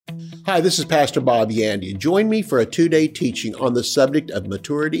Hi, this is Pastor Bob Yandian. Join me for a 2-day teaching on the subject of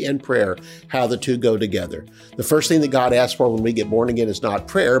maturity and prayer, how the two go together. The first thing that God asks for when we get born again is not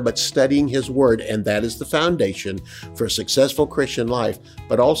prayer, but studying His Word, and that is the foundation for a successful Christian life,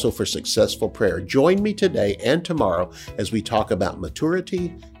 but also for successful prayer. Join me today and tomorrow as we talk about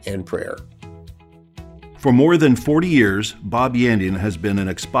maturity and prayer. For more than 40 years, Bob Yandian has been an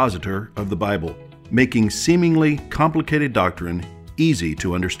expositor of the Bible, making seemingly complicated doctrine easy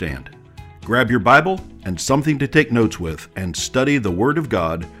to understand. Grab your Bible and something to take notes with and study the Word of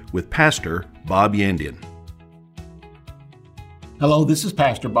God with Pastor Bob Yandian. Hello, this is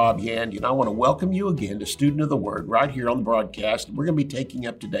Pastor Bob Yandian. I want to welcome you again to Student of the Word right here on the broadcast. We're going to be taking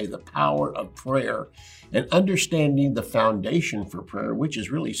up today the power of prayer and understanding the foundation for prayer, which is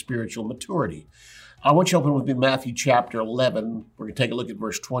really spiritual maturity. I want you to open with me Matthew chapter 11. We're going to take a look at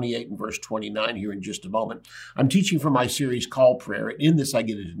verse 28 and verse 29 here in just a moment. I'm teaching from my series called Prayer. And in this, I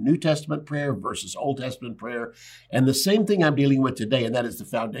get into New Testament prayer versus Old Testament prayer. And the same thing I'm dealing with today, and that is the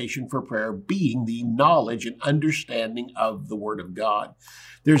foundation for prayer being the knowledge and understanding of the Word of God.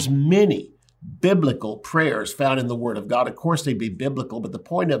 There's many biblical prayers found in the Word of God. Of course, they'd be biblical, but the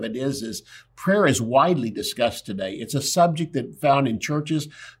point of it is prayer is widely discussed today. It's a subject that found in churches.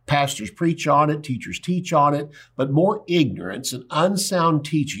 Pastors preach on it, teachers teach on it, but more ignorance and unsound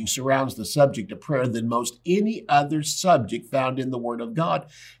teaching surrounds the subject of prayer than most any other subject found in the Word of God.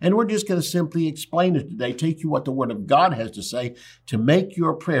 And we're just going to simply explain it today, take you what the Word of God has to say to make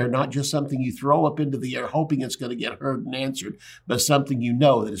your prayer not just something you throw up into the air hoping it's going to get heard and answered, but something you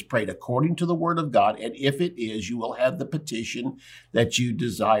know that is prayed according to the Word of God. And if it is, you will have the petition that you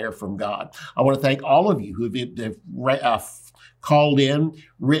desire from God. I want to thank all of you who have called in,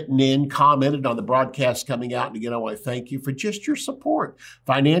 written in, commented on the broadcast coming out. And again, I want to thank you for just your support,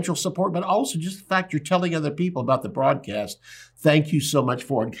 financial support, but also just the fact you're telling other people about the broadcast. Thank you so much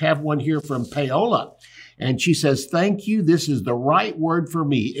for it. I have one here from Paola. And she says, thank you. This is the right word for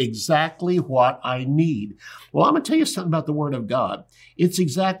me, exactly what I need. Well, I'm going to tell you something about the Word of God. It's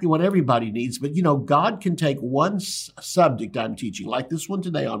exactly what everybody needs. But, you know, God can take one subject I'm teaching, like this one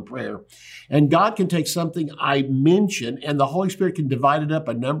today on prayer, and God can take something I mention, and the Holy Spirit can divide it up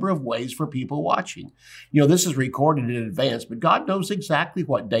a number of ways for people watching. You know, this is recorded in advance, but God knows exactly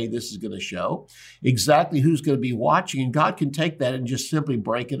what day this is going to show, exactly who's going to be watching, and God can take that and just simply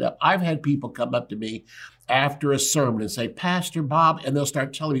break it up. I've had people come up to me after a sermon and say, Pastor Bob, and they'll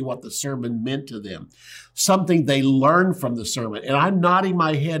start telling me what the sermon meant to them, something they learned from the sermon. And I'm nodding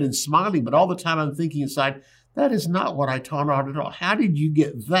my head and smiling, but all the time I'm thinking inside, that is not what I taught on at all. How did you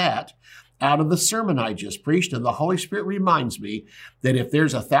get that out of the sermon I just preached? And the Holy Spirit reminds me that if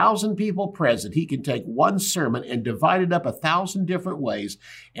there's 1,000 people present, He can take one sermon and divide it up 1,000 different ways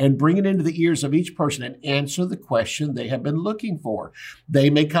and bring it into the ears of each person and answer the question they have been looking for.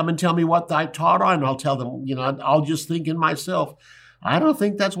 They may come and tell me what I taught on, and I'll tell them, you know, I'll just think in myself, I don't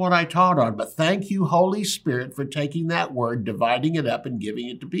think that's what I taught on, but thank you, Holy Spirit, for taking that word, dividing it up, and giving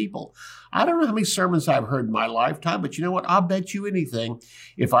it to people. I don't know how many sermons I've heard in my lifetime, but you know what? I'll bet you anything.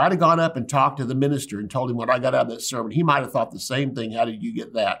 If I'd have gone up and talked to the minister and told him what I got out of that sermon, he might have thought the same thing. How did you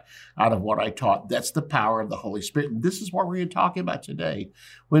get that out of what I taught? That's the power of the Holy Spirit. And this is what we're going to talk about today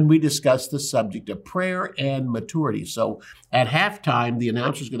when we discuss the subject of prayer and maturity. So at halftime, the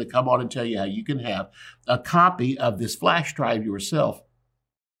announcer is going to come on and tell you how you can have a copy of this flash drive yourself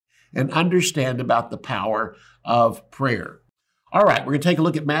and understand about the power of prayer. All right, we're going to take a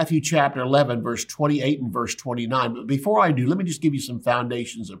look at Matthew chapter 11, verse 28 and verse 29. But before I do, let me just give you some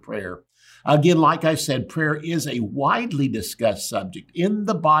foundations of prayer. Again, like I said, prayer is a widely discussed subject in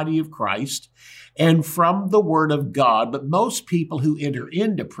the body of Christ and from the Word of God. But most people who enter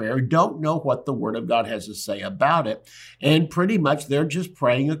into prayer don't know what the Word of God has to say about it. And pretty much they're just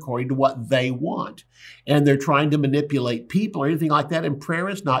praying according to what they want. And they're trying to manipulate people or anything like that. And prayer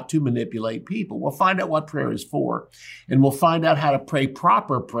is not to manipulate people. We'll find out what prayer is for. And we'll find out how to pray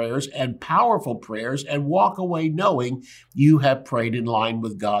proper prayers and powerful prayers and walk away knowing you have prayed in line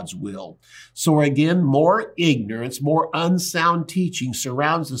with God's will. So again, more ignorance, more unsound teaching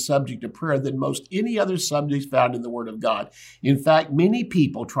surrounds the subject of prayer than most any other subjects found in the Word of God. In fact, many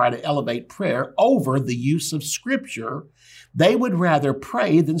people try to elevate prayer over the use of Scripture. They would rather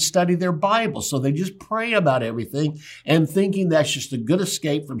pray than study their Bible. So they just pray about everything and thinking that's just a good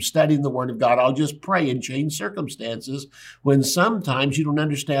escape from studying the Word of God. I'll just pray and change circumstances, when sometimes you don't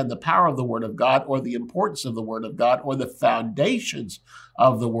understand the power of the Word of God or the importance of the Word of God or the foundations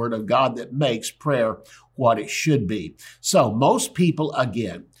of the Word of God that makes prayer what it should be. So most people,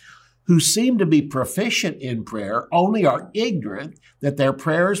 again, who seem to be proficient in prayer only are ignorant that their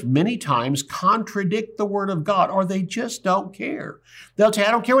prayers many times contradict the Word of God, or they just don't care. They'll say,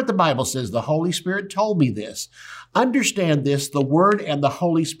 I don't care what the Bible says. The Holy Spirit told me this. Understand this, the Word and the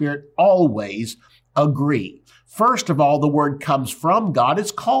Holy Spirit always agree. First of all, the Word comes from God.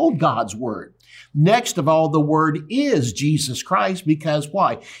 It's called God's Word. Next of all, the Word is Jesus Christ, because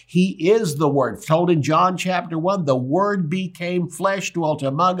why? He is the Word. Told in John chapter 1, the Word became flesh, dwelt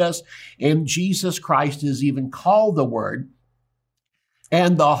among us, and Jesus Christ is even called the Word.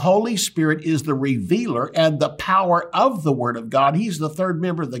 And the Holy Spirit is the revealer and the power of the Word of God. He's the third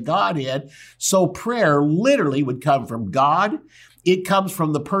member of the Godhead. So prayer literally would come from God. It comes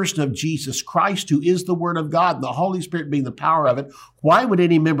from the person of Jesus Christ, who is the Word of God, and the Holy Spirit being the power of it. Why would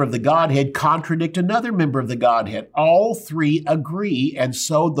any member of the Godhead contradict another member of the Godhead? All three agree, and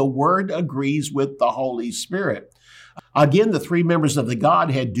so the Word agrees with the Holy Spirit. Again, the three members of the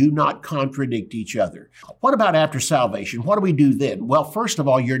Godhead do not contradict each other. What about after salvation? What do we do then? Well, first of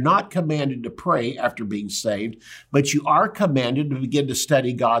all, you're not commanded to pray after being saved, but you are commanded to begin to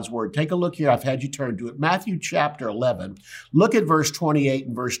study God's Word. Take a look here. I've had you turn to it. Matthew chapter 11. Look at verse 28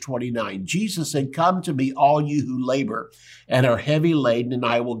 and verse 29. Jesus said, "Come to me, all you who labor and are heavy laden, and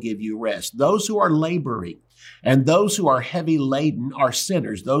I will give you rest." Those who are laboring and those who are heavy laden are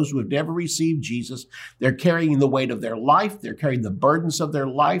sinners. Those who have never received Jesus, they're carrying the weight of their life. They're carrying the burdens of their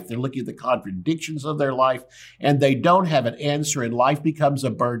life. They're looking at the contradictions of their life, and they don't have an answer, and life becomes a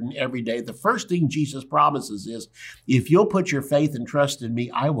burden every day. The first thing Jesus promises is, if you'll put your faith and trust in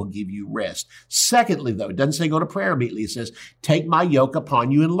me, I will give you rest. Secondly, though, it doesn't say go to prayer immediately. It says, take my yoke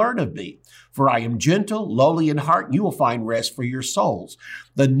upon you and learn of me. For I am gentle, lowly in heart, and you will find rest for your souls.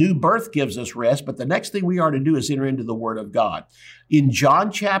 The new birth gives us rest, but the next thing we are to do is enter into the Word of God. In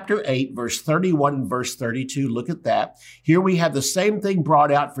John chapter 8, verse 31 and verse 32, look at that. Here we have the same thing brought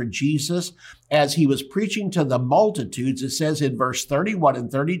out for Jesus as he was preaching to the multitudes. It says in verse 31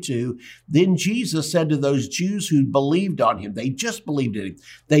 and 32, then Jesus said to those Jews who believed on him, they just believed in him,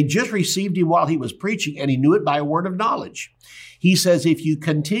 they just received him while he was preaching, and he knew it by a word of knowledge. He says, if you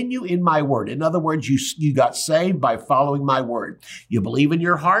continue in my word, in other words, you got saved by following my word. You believe in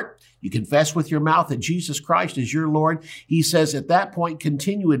your heart, you confess with your mouth that Jesus Christ is your Lord. He says, at that point,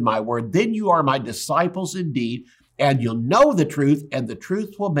 continue in my word. Then you are my disciples indeed, and you'll know the truth, and the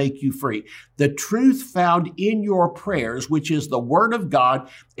truth will make you free. The truth found in your prayers, which is the Word of God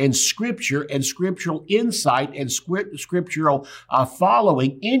and Scripture and scriptural insight and scriptural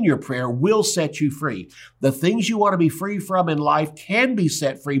following in your prayer, will set you free. The things you want to be free from in life can be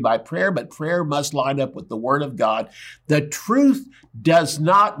set free by prayer, but prayer must line up with the Word of God. The truth does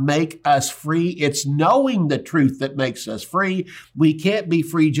not make us free. It's knowing the truth that makes us free. We can't be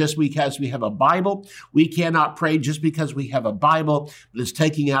free just because we have a Bible. We cannot pray just because we have a Bible, but it's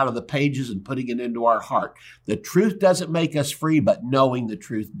taking out of the pages and putting it into our heart. The truth doesn't make us free, but knowing the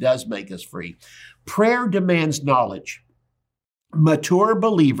truth does make us free. Prayer demands knowledge. Mature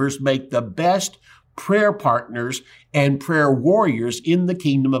believers make the best prayer partners and prayer warriors in the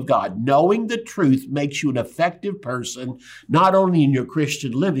kingdom of God. Knowing the truth makes you an effective person, not only in your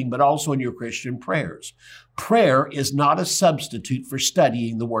Christian living, but also in your Christian prayers. Prayer is not a substitute for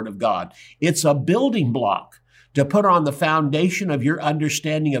studying the Word of God. It's a building block to put on the foundation of your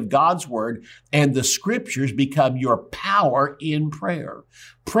understanding of God's Word, and the Scriptures become your power in prayer.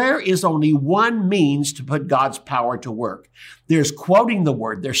 Prayer is only one means to put God's power to work. There's quoting the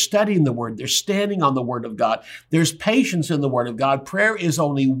Word, there's studying the Word, there's standing on the Word of God, there's patience in the Word of God. Prayer is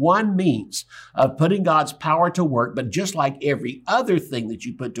only one means of putting God's power to work, but just like every other thing that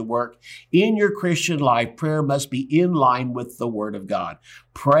you put to work in your Christian life, prayer must be in line with the Word of God.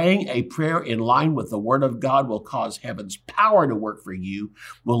 Praying a prayer in line with the Word of God will cause heaven's power to work for you,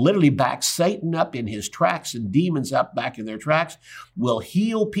 will literally back Satan up in his tracks and demons up back in their tracks, will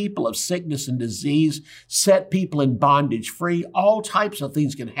heal people of sickness and disease, set people in bondage free. All types of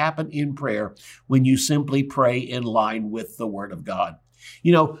things can happen in prayer when you simply pray in line with the Word of God.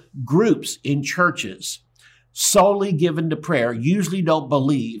 You know, groups in churches solely given to prayer usually don't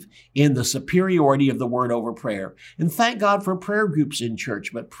believe in the superiority of the Word over prayer. And thank God for prayer groups in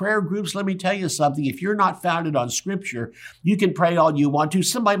church. But prayer groups, let me tell you something, if you're not founded on Scripture, you can pray all you want to.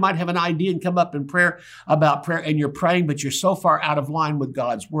 Somebody might have an idea and come up in prayer about prayer, and you're praying, but you're so far out of line with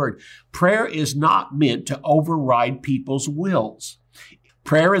God's Word. Prayer is not meant to override people's wills.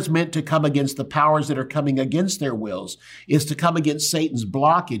 Prayer is meant to come against the powers that are coming against their wills. It's to come against Satan's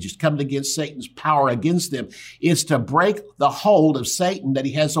blockage. It's coming against Satan's power against them. It's to break the hold of Satan that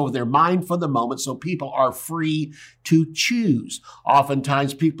he has over their mind for the moment so people are free to choose.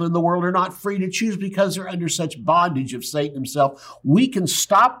 Oftentimes people in the world are not free to choose because they're under such bondage of Satan himself. We can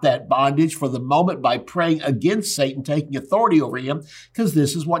stop that bondage for the moment by praying against Satan, taking authority over him, because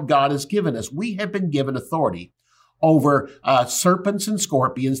this is what God has given us. We have been given authority over serpents and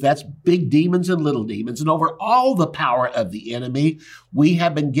scorpions, that's big demons and little demons, and over all the power of the enemy. We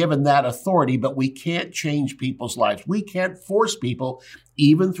have been given that authority, but we can't change people's lives. We can't force people,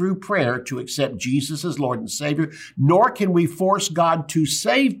 even through prayer, to accept Jesus as Lord and Savior, nor can we force God to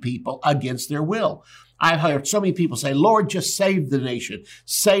save people against their will. I've heard so many people say, Lord, just save the nation,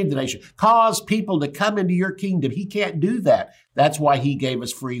 cause people to come into your kingdom. He can't do that. That's why he gave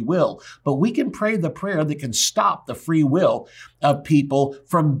us free will. But we can pray the prayer that can stop the free will of people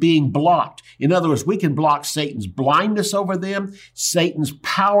from being blocked. In other words, we can block Satan's blindness over them, Satan's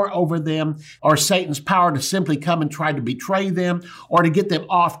power over them, or Satan's power to simply come and try to betray them or to get them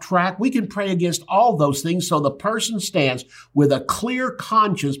off track. We can pray against all those things so the person stands with a clear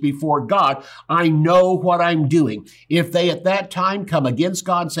conscience before God. I know what I'm doing. If they at that time come against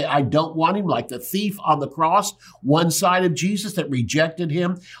God and say, I don't want him, like the thief on the cross, one side of Jesus that rejected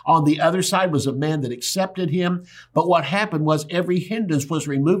him, on the other side was a man that accepted him. But what happened was every hindrance was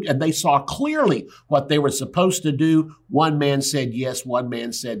removed and they saw clearly what they were supposed to do. One man said yes, one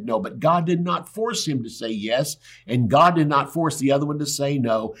man said no, but God did not force him to say yes, and God did not force the other one to say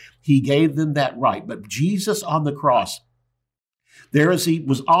no. He gave them that right. But Jesus on the cross, there as he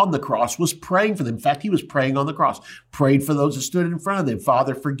was on the cross, was praying for them. In fact, he was praying on the cross, prayed for those that stood in front of them.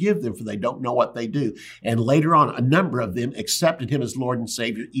 Father, forgive them, for they don't know what they do. And later on, a number of them accepted him as Lord and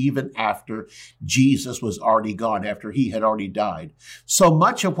Savior, even after Jesus was already gone, after he had already died. So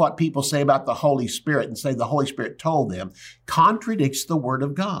much of what people say about the Holy Spirit and say the Holy Spirit told them contradicts the Word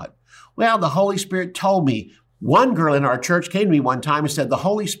of God. Well, the Holy Spirit told me. One girl in our church came to me one time and said, the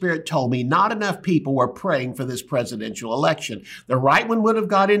Holy Spirit told me not enough people were praying for this presidential election. The right one would have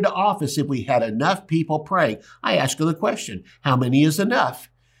got into office if we had enough people praying. I asked her the question, how many is enough?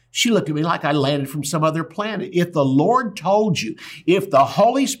 She looked at me like I landed from some other planet. If the Lord told you, if the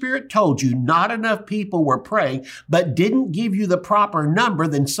Holy Spirit told you not enough people were praying, but didn't give you the proper number,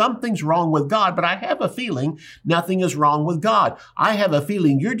 then something's wrong with God. But I have a feeling nothing is wrong with God. I have a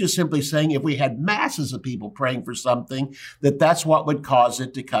feeling you're just simply saying if we had masses of people praying for something, that's what would cause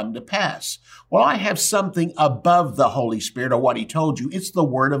it to come to pass. Well, I have something above the Holy Spirit or what he told you. It's the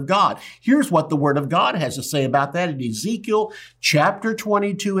Word of God. Here's what the Word of God has to say about that in Ezekiel chapter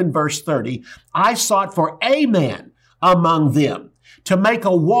 22 and verse 30. I sought for a man among them to make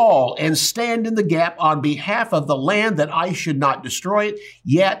a wall and stand in the gap on behalf of the land that I should not destroy it,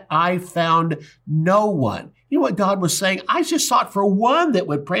 yet I found no one. You know what God was saying? I just sought for one that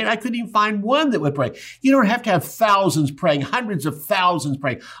would pray, and I couldn't even find one that would pray. You don't have to have thousands praying, hundreds of thousands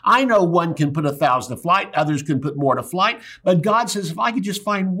praying. I know one can put 1,000 to flight, others can put more to flight, but God says if I could just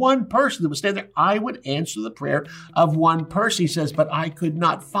find one person that would stand there, I would answer the prayer of one person. He says, but I could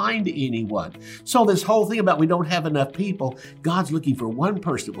not find anyone. So this whole thing about we don't have enough people, God's looking for one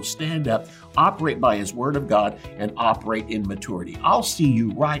person that will stand up, operate by his Word of God, and operate in maturity. I'll see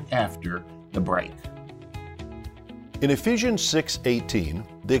you right after the break. In Ephesians 6:18,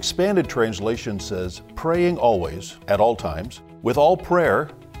 the expanded translation says, praying always, at all times, with all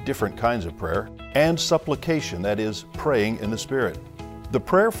prayer, different kinds of prayer, and supplication, that is, praying in the Spirit. The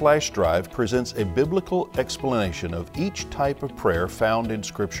Prayer Flash Drive presents a biblical explanation of each type of prayer found in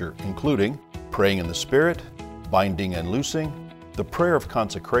Scripture, including praying in the Spirit, binding and loosing, the prayer of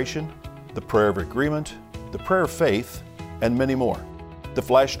consecration, the prayer of agreement, the prayer of faith, and many more. The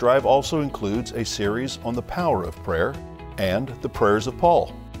Flash Drive also includes a series on the power of prayer and the prayers of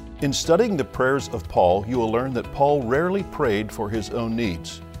Paul. In studying the prayers of Paul, you will learn that Paul rarely prayed for his own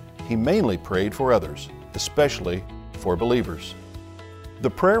needs. He mainly prayed for others, especially for believers. The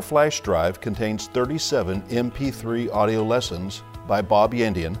Prayer Flash Drive contains 37 MP3 audio lessons by Bob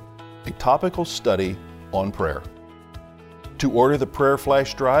Yandian, a topical study on prayer. To order the Prayer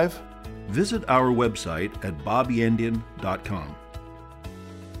Flash Drive, visit our website at bobyandian.com.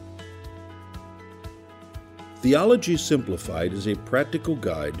 Theology Simplified is a practical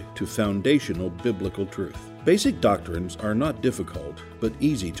guide to foundational biblical truth. Basic doctrines are not difficult, but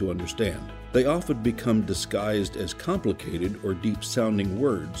easy to understand. They often become disguised as complicated or deep-sounding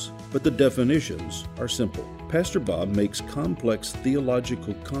words, but the definitions are simple. Pastor Bob makes complex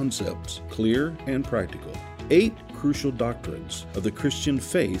theological concepts clear and practical. 8 crucial doctrines of the Christian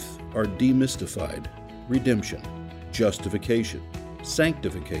faith are demystified: redemption, justification,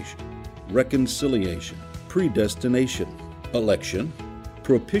 sanctification, reconciliation, predestination, election,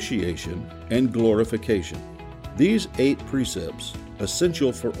 propitiation, and glorification. These 8 precepts,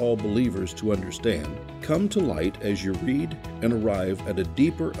 essential for all believers to understand, come to light as you read and arrive at a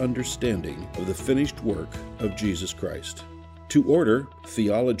deeper understanding of the finished work of Jesus Christ. To order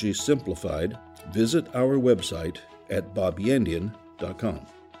Theology Simplified, visit our website at bobyandian.com.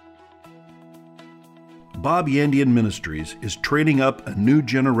 Bob Yandian Ministries is training up a new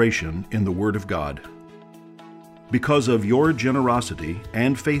generation in the Word of God. Because of your generosity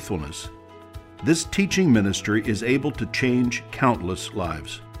and faithfulness, this teaching ministry is able to change countless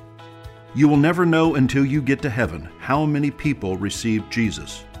lives. You will never know until you get to heaven how many people received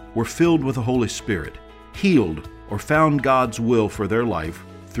Jesus, were filled with the Holy Spirit, healed, or found God's will for their life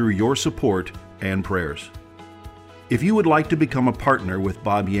through your support and prayers. If you would like to become a partner with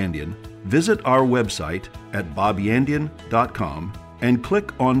Bob Yandian, visit our website at bobyandian.com and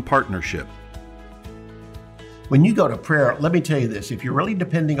click on Partnership. When you go to prayer, let me tell you this, if you're really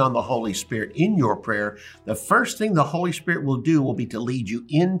depending on the Holy Spirit in your prayer, the first thing the Holy Spirit will do will be to lead you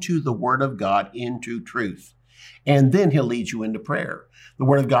into the Word of God, into truth. And then He'll lead you into prayer. The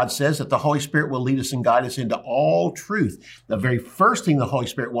Word of God says that the Holy Spirit will lead us and guide us into all truth. The very first thing the Holy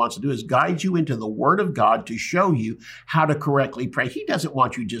Spirit wants to do is guide you into the Word of God to show you how to correctly pray. He doesn't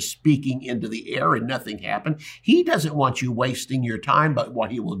want you just speaking into the air and nothing happen. He doesn't want you wasting your time, but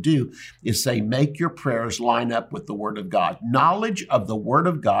what He will do is say, make your prayers line up with the Word of God. Knowledge of the Word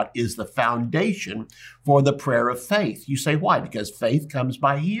of God is the foundation for the prayer of faith. You say, why? Because faith comes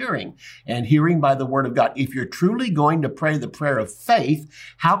by hearing, and hearing by the Word of God. If you're truly going to pray the prayer of faith,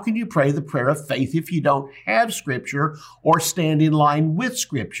 how can you pray the prayer of faith if you don't have Scripture or stand in line with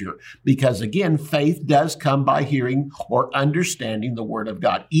Scripture? Because again, faith does come by hearing or understanding the Word of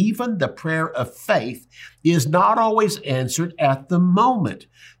God. Even the prayer of faith is not always answered at the moment.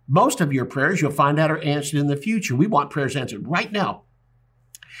 Most of your prayers you'll find out are answered in the future. We want prayers answered right now.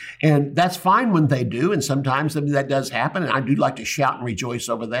 And that's fine when they do, and sometimes that does happen, and I do like to shout and rejoice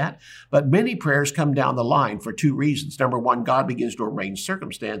over that. But many prayers come down the line for 2 reasons. Number one, God begins to arrange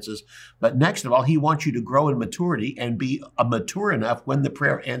circumstances. But next of all, He wants you to grow in maturity and be mature enough when the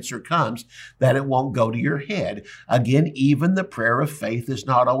prayer answer comes that it won't go to your head. Again, even the prayer of faith is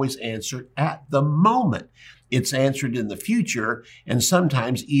not always answered at the moment. It's answered in the future, and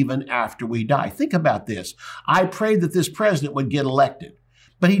sometimes even after we die. Think about this. I prayed that this president would get elected,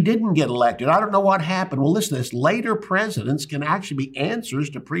 but he didn't get elected. I don't know what happened. Well, listen to this. Later presidents can actually be answers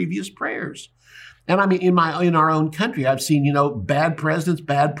to previous prayers. And I mean, in our own country, I've seen, bad presidents,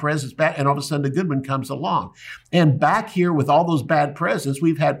 and all of a sudden a good one comes along. And back here with all those bad presidents,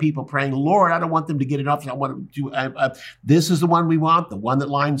 we've had people praying, Lord, I don't want them to get in office. I want them to, this is the one we want, the one that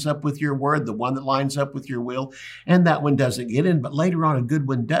lines up with your word, the one that lines up with your will. And that one doesn't get in, but later on a good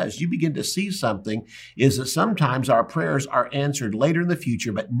one does. You begin to see something is that sometimes our prayers are answered later in the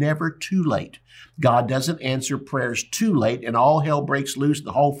future, but never too late. God doesn't answer prayers too late and all hell breaks loose and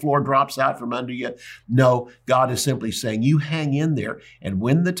the whole floor drops out from under you. No, God is simply saying, you hang in there, and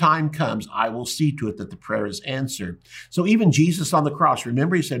when the time comes, I will see to it that the prayer is answered. So even Jesus on the cross,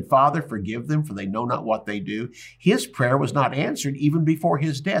 remember He said, Father, forgive them, for they know not what they do. His prayer was not answered even before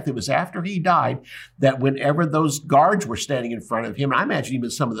His death. It was after He died that whenever those guards were standing in front of Him, and I imagine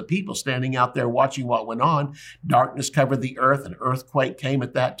even some of the people standing out there watching what went on, darkness covered the earth, an earthquake came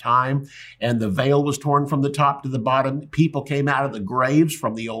at that time, and the veil was torn from the top to the bottom. People came out of the graves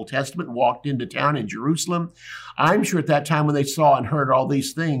from the Old Testament and walked into town in Jerusalem. I'm sure at that time when they saw and heard all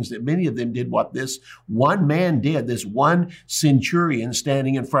these things that many of them did what this one man did, this one centurion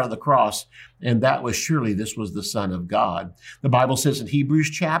standing in front of the cross, and that was surely this was the Son of God. The Bible says in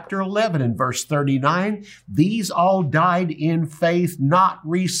Hebrews chapter 11 and verse 39, these all died in faith, not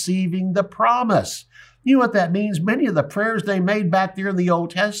receiving the promise. You know what that means? Many of the prayers they made back there in the Old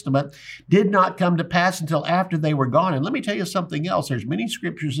Testament did not come to pass until after they were gone. And let me tell you something else. There's many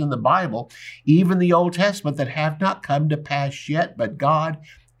scriptures in the Bible, even the Old Testament, that have not come to pass yet, but God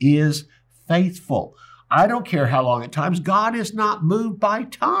is faithful. I don't care how long at times. God is not moved by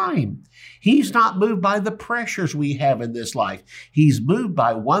time. He's not moved by the pressures we have in this life. He's moved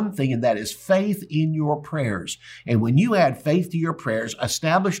by one thing, and that is faith in your prayers. And when you add faith to your prayers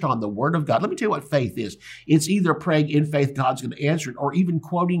established on the Word of God, let me tell you what faith is. It's either praying in faith God's going to answer it, or even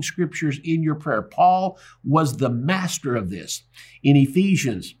quoting scriptures in your prayer. Paul was the master of this. In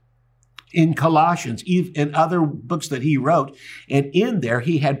Ephesians in Colossians, in other books that he wrote. And in there,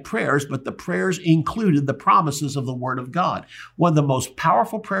 he had prayers, but the prayers included the promises of the Word of God. One of the most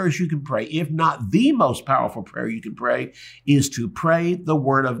powerful prayers you can pray, if not the most powerful prayer you can pray, is to pray the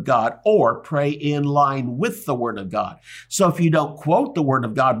Word of God or pray in line with the Word of God. So if you don't quote the Word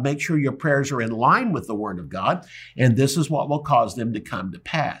of God, make sure your prayers are in line with the Word of God, and this is what will cause them to come to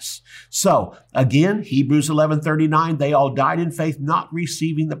pass. So again, Hebrews 11:39, they all died in faith, not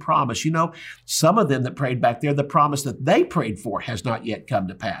receiving the promise. You know, some of them that prayed back there, the promise that they prayed for has not yet come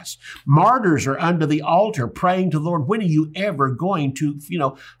to pass. Martyrs are under the altar praying to the Lord, when are you ever going to,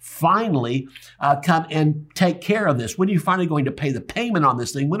 finally come and take care of this? When are you finally going to pay the payment on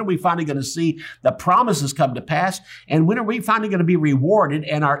this thing? When are we finally going to see the promises come to pass? And when are we finally going to be rewarded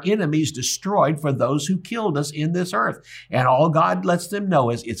and our enemies destroyed for those who killed us in this earth? And all God lets them know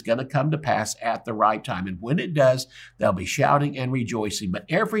is it's going to come to pass at the right time. And when it does, they'll be shouting and rejoicing. But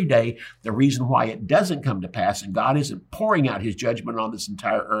every day, the reason why it doesn't come to pass and God isn't pouring out his judgment on this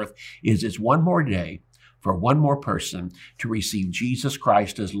entire earth is it's one more day for one more person to receive Jesus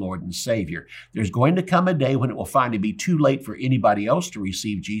Christ as Lord and Savior. There's going to come a day when it will finally be too late for anybody else to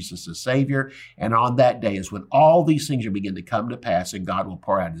receive Jesus as Savior. And on that day is when all these things will begin to come to pass and God will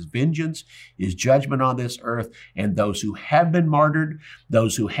pour out his vengeance, his judgment on this earth. And those who have been martyred,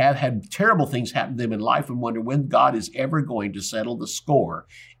 those who have had terrible things happen to them in life and wonder when God is ever going to settle the score,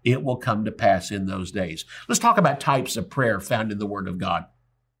 it will come to pass in those days. Let's talk about types of prayer found in the Word of God.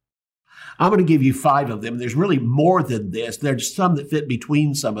 I'm going to give you 5 of them. There's really more than this. There's some that fit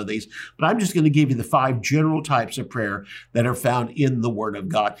between some of these, but I'm just going to give you the 5 general types of prayer that are found in the Word of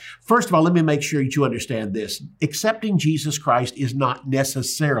God. First of all, let me make sure that you understand this. Accepting Jesus Christ is not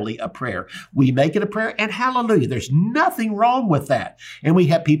necessarily a prayer. We make it a prayer, and hallelujah, there's nothing wrong with that. And we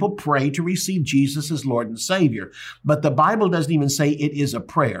have people pray to receive Jesus as Lord and Savior. But the Bible doesn't even say it is a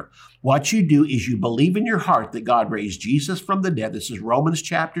prayer. What you do is you believe in your heart that God raised Jesus from the dead. This is Romans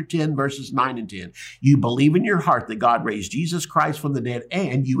chapter 10, verses 9 and 10. You believe in your heart that God raised Jesus Christ from the dead,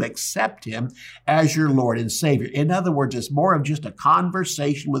 and you accept him as your Lord and Savior. In other words, it's more of just a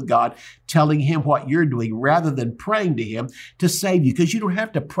conversation with God, telling him what you're doing rather than praying to him to save you, because you don't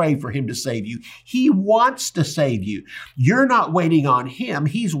have to pray for him to save you. He wants to save you. You're not waiting on him.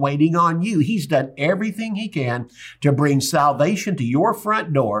 He's waiting on you. He's done everything he can to bring salvation to your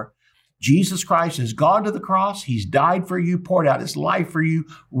front door. Jesus Christ has gone to the cross. He's died for you, poured out his life for you,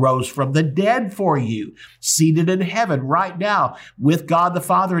 rose from the dead for you, seated in heaven right now with God the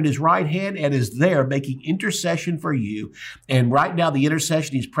Father in his right hand, and is there making intercession for you. And right now, the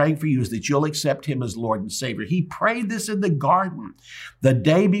intercession he's praying for you is that you'll accept him as Lord and Savior. He prayed this in the garden the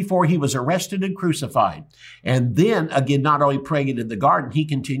day before he was arrested and crucified. And then, again, not only praying it in the garden, he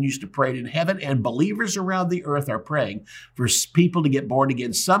continues to pray it in heaven, and believers around the earth are praying for people to get born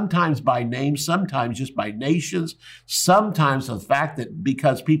again, sometimes by name, sometimes just by nations, sometimes the fact that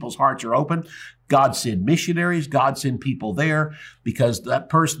because people's hearts are open, God send missionaries, God send people there, because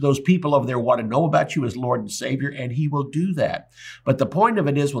those people over there want to know about you as Lord and Savior, and he will do that. But the point of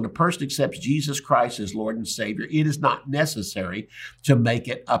it is, when a person accepts Jesus Christ as Lord and Savior, it is not necessary to make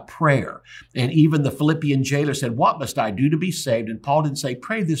it a prayer. And even the Philippian jailer said, "What must I do to be saved?" And Paul didn't say,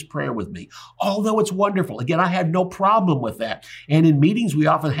 "Pray this prayer with me." Although it's wonderful. Again, I had no problem with that. And in meetings, we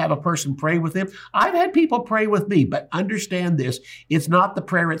often have a person pray with them. I've had people pray with me, but understand this, it's not the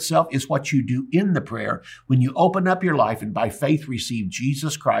prayer itself, it's what you do in the prayer when you open up your life and by faith receive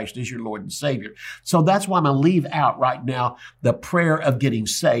Jesus Christ as your Lord and Savior. So that's why I'm going to leave out right now the prayer of getting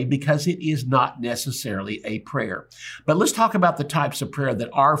saved, because it is not necessarily a prayer. But let's talk about the types of prayer that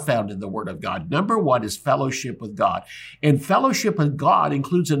are found in the Word of God. Number 1 is fellowship with God. And fellowship with God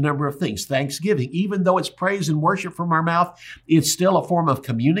includes a number of things. Thanksgiving, even though it's praise and worship from our mouth, it's still a form of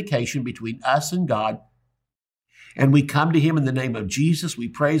communication between us and God. And we come to him in the name of Jesus. We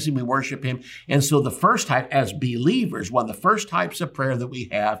praise him. We worship him. And so the first type, as believers, one of the first types of prayer that we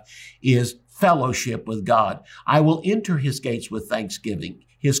have is fellowship with God. I will enter his gates with thanksgiving,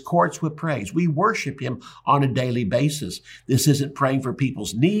 his courts with praise. We worship him on a daily basis. This isn't praying for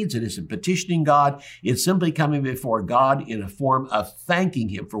people's needs. It isn't petitioning God. It's simply coming before God in a form of thanking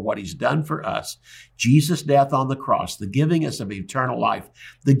him for what he's done for us. Jesus' death on the cross, the giving us of eternal life,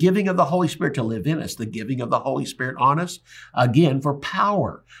 the giving of the Holy Spirit to live in us, the giving of the Holy Spirit on us, again, for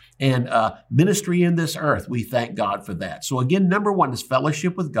power and ministry in this earth. We thank God for that. So again, number 1 is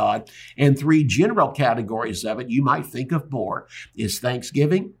fellowship with God. And 3 general categories of it, you might think of more, is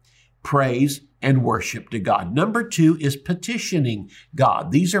thanksgiving, praise, and worship to God. Number 2 is petitioning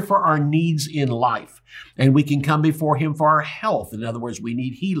God. These are for our needs in life. And we can come before him for our health. In other words, we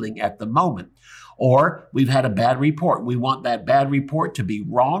need healing at the moment. Or we've had a bad report. We want that bad report to be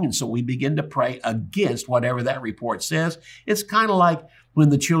wrong, and so we begin to pray against whatever that report says. It's kind of like when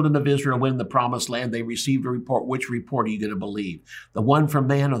the children of Israel went in the promised land, they received a report. Which report are you going to believe? The one from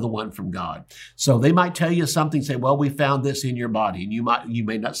man or the one from God? So they might tell you something, say, well, we found this in your body. And you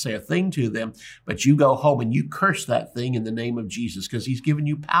may not say a thing to them, but you go home and you curse that thing in the name of Jesus, because he's given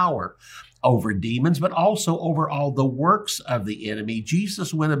you power over demons, but also over all the works of the enemy.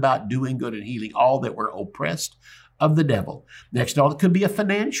 Jesus went about doing good and healing all that were oppressed of the devil. Next of all, it could be a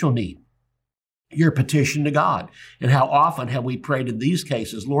financial need. Your petition to God. And how often have we prayed in these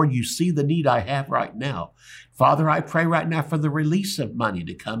cases, Lord, you see the need I have right now. Father, I pray right now for the release of money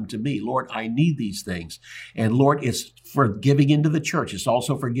to come to me. Lord, I need these things. And Lord, it's for giving into the church. It's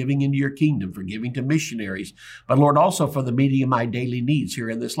also for giving into your kingdom, for giving to missionaries. But Lord, also for the meeting of my daily needs here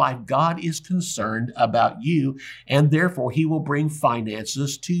in this life. God is concerned about you, and therefore he will bring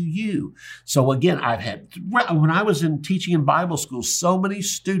finances to you. So again, when I was teaching in Bible school, so many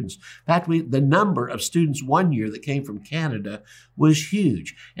students, in fact, the number of students one year that came from Canada was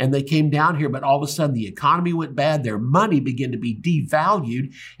huge. And they came down here, but all of a sudden the economy went bad. Their money began to be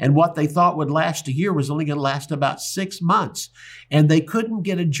devalued. And what they thought would last a year was only going to last about 6 months. And they couldn't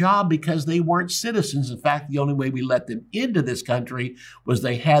get a job because they weren't citizens. In fact, the only way we let them into this country was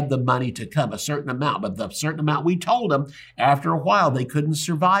they had the money to come, a certain amount. But the certain amount we told them, after a while, they couldn't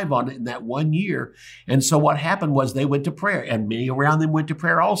survive on it in that 1 year. And so what happened was they went to prayer, and many around them went to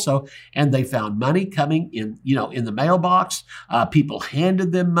prayer also. And they found money coming in, in the mailbox. People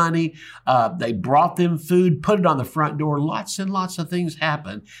handed them money. They brought them food, put it on the front door. Lots and lots of things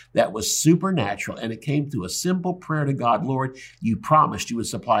happened that was supernatural. And it came through a simple prayer to God. Lord, you promised you would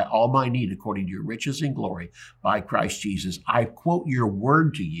supply all my need according to your riches and glory by Christ Jesus. I quote your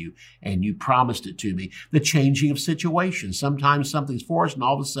word to you, and you promised it to me. The changing of situations. Sometimes something's for us, and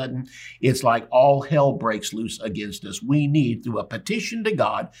all of a sudden, it's like all hell breaks loose against us. We need, through a petition to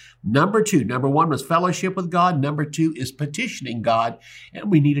God, number one was fellowship with God. Number two is petitioning God, and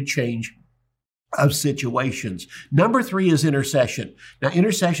we need a change of situations. Number three is intercession. Now,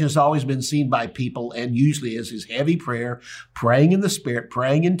 intercession has always been seen by people, and usually is heavy prayer, praying in the Spirit,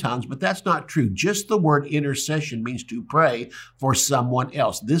 praying in tongues, but that's not true. Just the word intercession means to pray for someone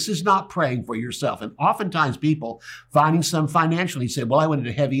else. This is not praying for yourself. And oftentimes people finding some financial need say, well, I went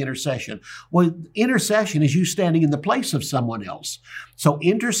into heavy intercession. Well, intercession is you standing in the place of someone else. So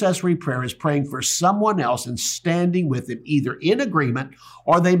intercessory prayer is praying for someone else and standing with them, either in agreement,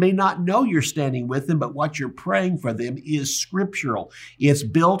 or they may not know you're standing with them, but what you're praying for them is scriptural. It's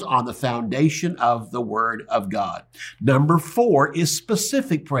built on the foundation of the Word of God. Number four is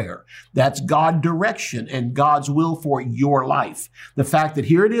specific prayer. That's God direction and God's will for your life. The fact that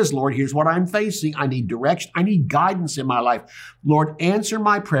here it is, Lord, here's what I'm facing. I need direction. I need guidance in my life. Lord, answer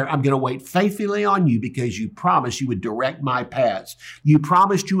my prayer. I'm going to wait faithfully on you because you promised you would direct my paths. You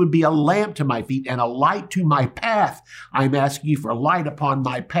promised you would be a lamp to my feet and a light to my path. I'm asking you for light upon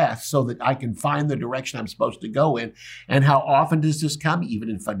my path so that I can find the direction I'm supposed to go in. And how often does this come? Even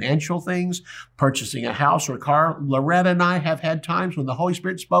in financial things, purchasing a house or a car. Loretta and I have had times when the Holy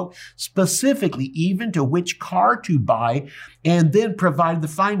Spirit spoke specifically even to which car to buy and then provide the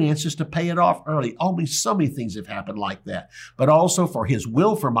finances to pay it off early. Only so many things have happened like that. But also for his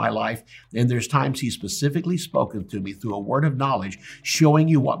will for my life. And there's times he's specifically spoken to me through a word of knowledge, showing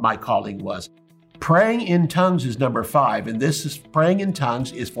you what my calling was. Praying in tongues is number 5, and this is praying in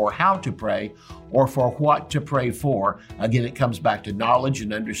tongues is for how to pray or for what to pray for. Again, it comes back to knowledge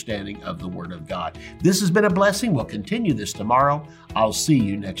and understanding of the Word of God. This has been a blessing. We'll continue this tomorrow. I'll see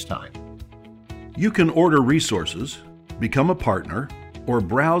you next time. You can order resources, become a partner, or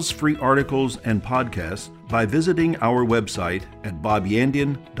browse free articles and podcasts by visiting our website at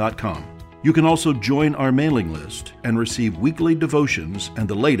bobyandian.com. You can also join our mailing list and receive weekly devotions and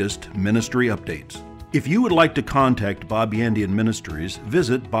the latest ministry updates. If you would like to contact Bob Yandian Ministries,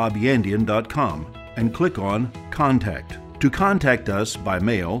 visit bobyandian.com and click on Contact. To contact us by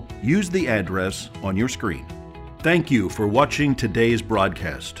mail, use the address on your screen. Thank you for watching today's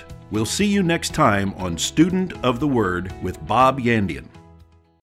broadcast. We'll see you next time on Student of the Word with Bob Yandian.